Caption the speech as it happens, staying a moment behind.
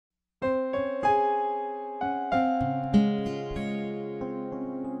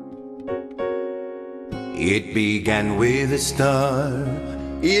It began with a star.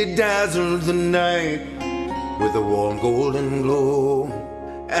 It dazzled the night with a warm golden glow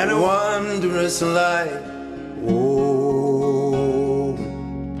and a wondrous light. Oh,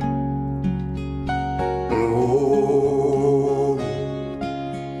 oh.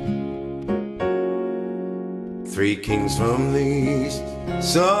 Three kings from the east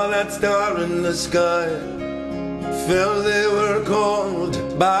saw that star in the sky, felt they were called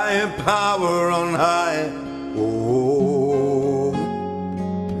by a power on high. Oh,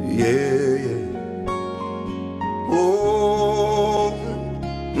 yeah, yeah. Oh,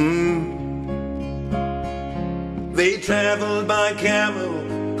 They traveled by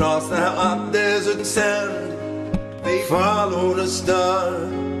camel across the hot desert sand. They followed a star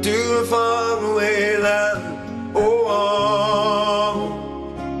to a faraway land. Oh,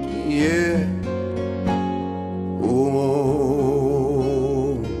 yeah.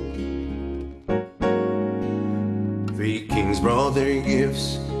 Three kings brought their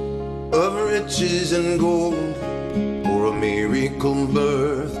gifts of riches and gold for a miracle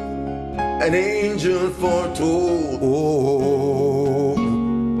birth an angel foretold. Oh,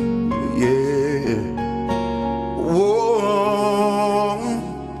 yeah. Oh,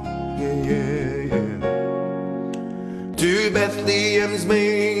 yeah, yeah, yeah. To Bethlehem's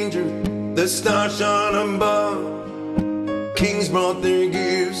manger the star shone above. Kings brought their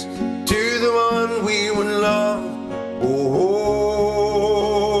gifts to the one we would love. Oh,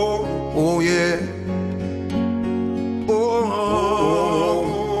 oh, yeah. Oh,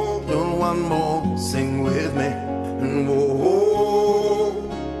 one more, sing with me. Oh,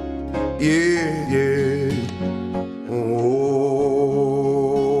 yeah, yeah. Oh,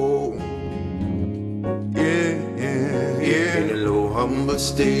 yeah, yeah, yeah. In a low, humble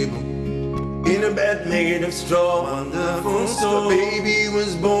stable, in a bed made of straw, wonderful soul, a baby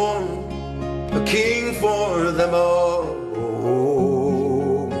was born, a king for them all.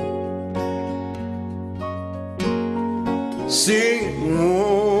 Oh, sing,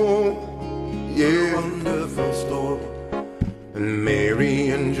 oh, yeah, wonderful story. And Mary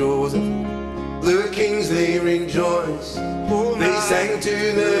and Joseph, the kings, they rejoiced. They sang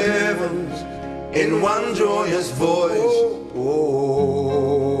to the heavens in one joyous voice.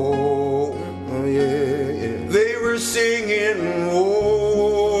 Oh, yeah, yeah. They were singing,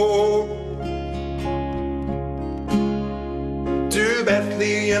 oh, to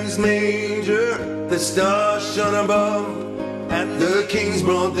Bethlehem's manger the stars shone above, and the kings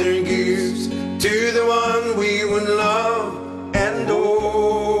brought their gifts to the one we would love. And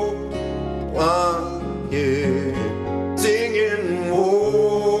oh, yeah, singing,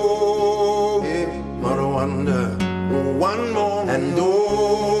 oh, yeah, what a wonder. One more, and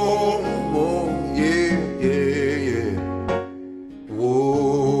oh, yeah, yeah, yeah.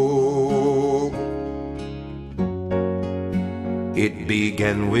 Whoa. It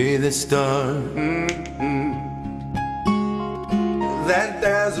began with a star that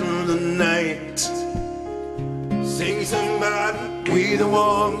dazzled the night. Sing somebody with a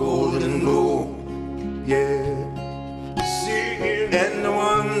warm golden glow, yeah, singing and a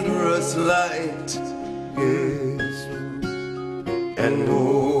wondrous light, yes, and